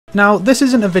Now, this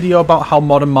isn't a video about how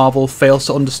modern Marvel fails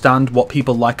to understand what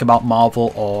people like about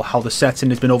Marvel, or how the setting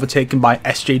has been overtaken by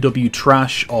SJW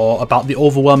trash, or about the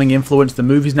overwhelming influence the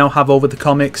movies now have over the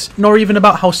comics, nor even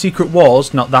about how Secret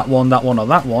Wars, not that one, or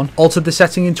that one, altered the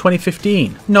setting in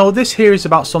 2015. No, this here is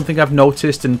about something I've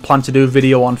noticed and planned to do a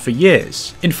video on for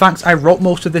years. In fact, I wrote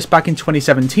most of this back in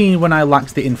 2017 when I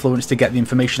lacked the influence to get the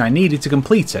information I needed to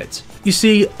complete it. You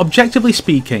see, objectively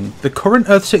speaking, the current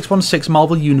Earth 616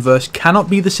 Marvel Universe cannot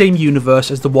be the same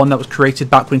universe as the one that was created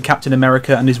back when Captain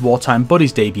America and his wartime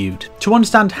buddies debuted. To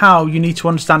understand how, you need to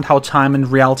understand how time and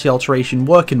reality alteration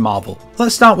work in Marvel.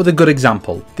 Let's start with a good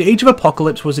example. The Age of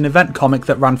Apocalypse was an event comic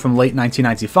that ran from late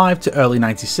 1995 to early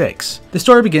 96. The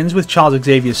story begins with Charles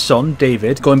Xavier's son,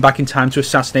 David, going back in time to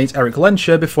assassinate Eric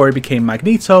Lensher before he became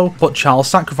Magneto, but Charles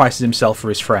sacrifices himself for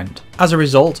his friend. As a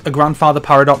result, a grandfather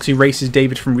paradox erases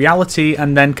David from reality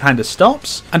and then kinda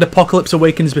stops, and Apocalypse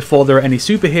awakens before there are any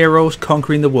superheroes,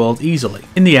 conquering the world easily.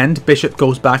 In the end, Bishop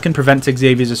goes back and prevents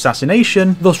Xavier's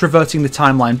assassination, thus reverting the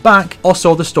timeline back, or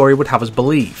so the story would have us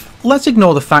believe. Let's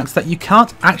ignore the fact that you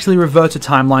can't actually revert a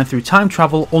timeline through time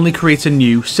travel, only create a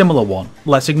new, similar one.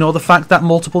 Let's ignore the fact that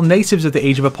multiple natives of the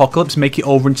Age of Apocalypse make it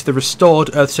over into the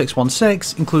restored Earth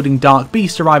 616, including Dark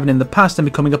Beast arriving in the past and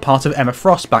becoming a part of Emma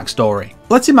Frost's backstory.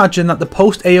 Let's imagine that the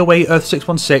post-AOA Earth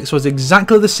 616 was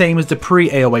exactly the same as the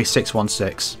pre-AOA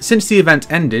 616. Since the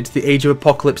event ended, the Age of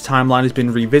Apocalypse timeline has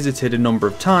been revisited a number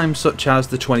of times, such as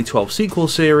the 2012 sequel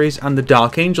series and the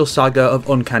Dark Angel saga of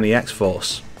Uncanny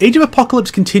X-Force. Age of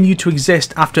Apocalypse continued to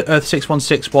exist after Earth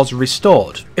 616 was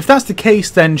restored. If that's the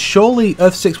case, then surely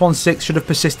Earth 616 should have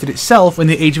persisted itself when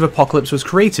the Age of Apocalypse was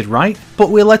created, right? But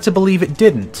we're led to believe it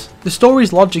didn't. The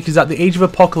story's logic is that the Age of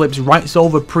Apocalypse writes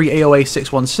over pre-AOA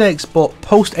 616, but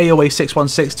post-AOA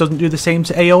 616 doesn't do the same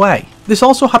to AOA. This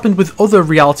also happened with other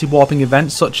reality warping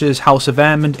events such as House of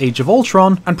M and Age of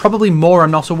Ultron, and probably more I'm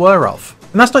not aware of.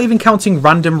 And that's not even counting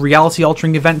random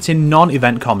reality-altering events in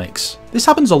non-event comics. This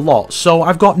happens a lot, so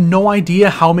I've got no idea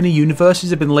how many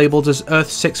universes have been labelled as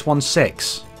Earth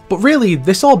 616. But really,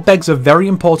 this all begs a very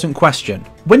important question.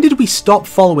 When did we stop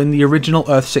following the original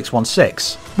Earth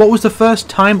 616? What was the first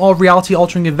time or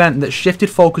reality-altering event that shifted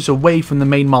focus away from the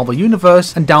main Marvel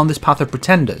Universe and down this path of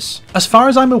pretenders? As far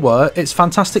as I'm aware, it's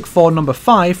Fantastic Four number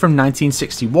 5 from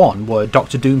 1961, where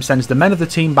Doctor Doom sends the men of the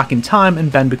team back in time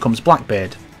and Ben becomes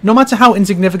Blackbeard. No matter how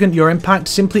insignificant your impact,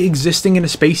 simply existing in a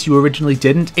space you originally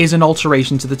didn't is an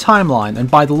alteration to the timeline, and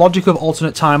by the logic of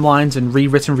alternate timelines and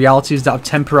rewritten realities that have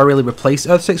temporarily replaced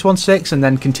Earth 616 and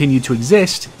then continue to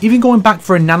exist, even going back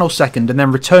for a nanosecond and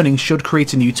then returning should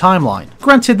create a new timeline.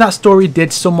 Granted, that story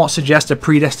did somewhat suggest a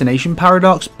predestination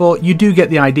paradox, but you do get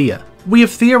the idea. We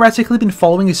have theoretically been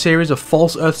following a series of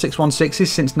false Earth 616s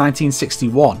since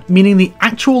 1961, meaning the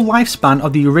actual lifespan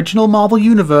of the original Marvel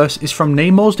Universe is from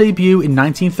Namor's debut in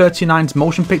 1939's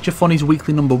Motion Picture Funnies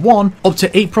Weekly number 1 up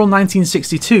to April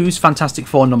 1962's Fantastic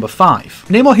Four number 5.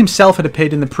 Namor himself had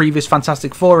appeared in the previous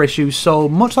Fantastic Four issues, so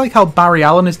much like how Barry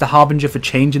Allen is the harbinger for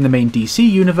change in the main DC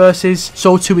universes,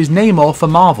 so too is Namor for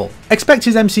Marvel. Expect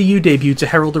his MCU debut to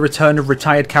herald the return of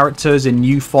retired characters in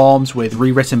new forms with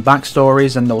rewritten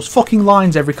backstories and those fucking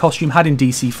lines every costume had in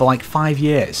DC for like 5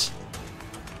 years.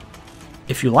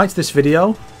 If you liked this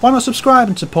video, why not subscribe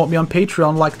and support me on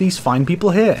Patreon like these fine people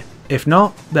here? If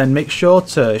not, then make sure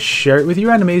to share it with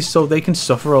your enemies so they can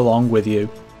suffer along with you.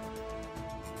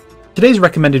 Today's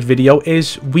recommended video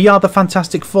is We Are the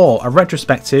Fantastic Four, a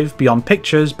retrospective beyond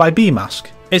pictures by B-Mask.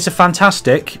 It's a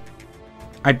fantastic...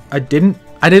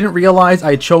 I didn't realise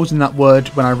I had chosen that word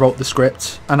when I wrote the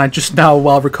script, and I just now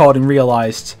while recording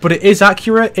realised. But it is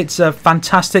accurate, it's a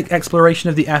fantastic exploration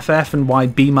of the FF and why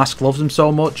B-Mask loves them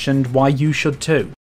so much and why you should too.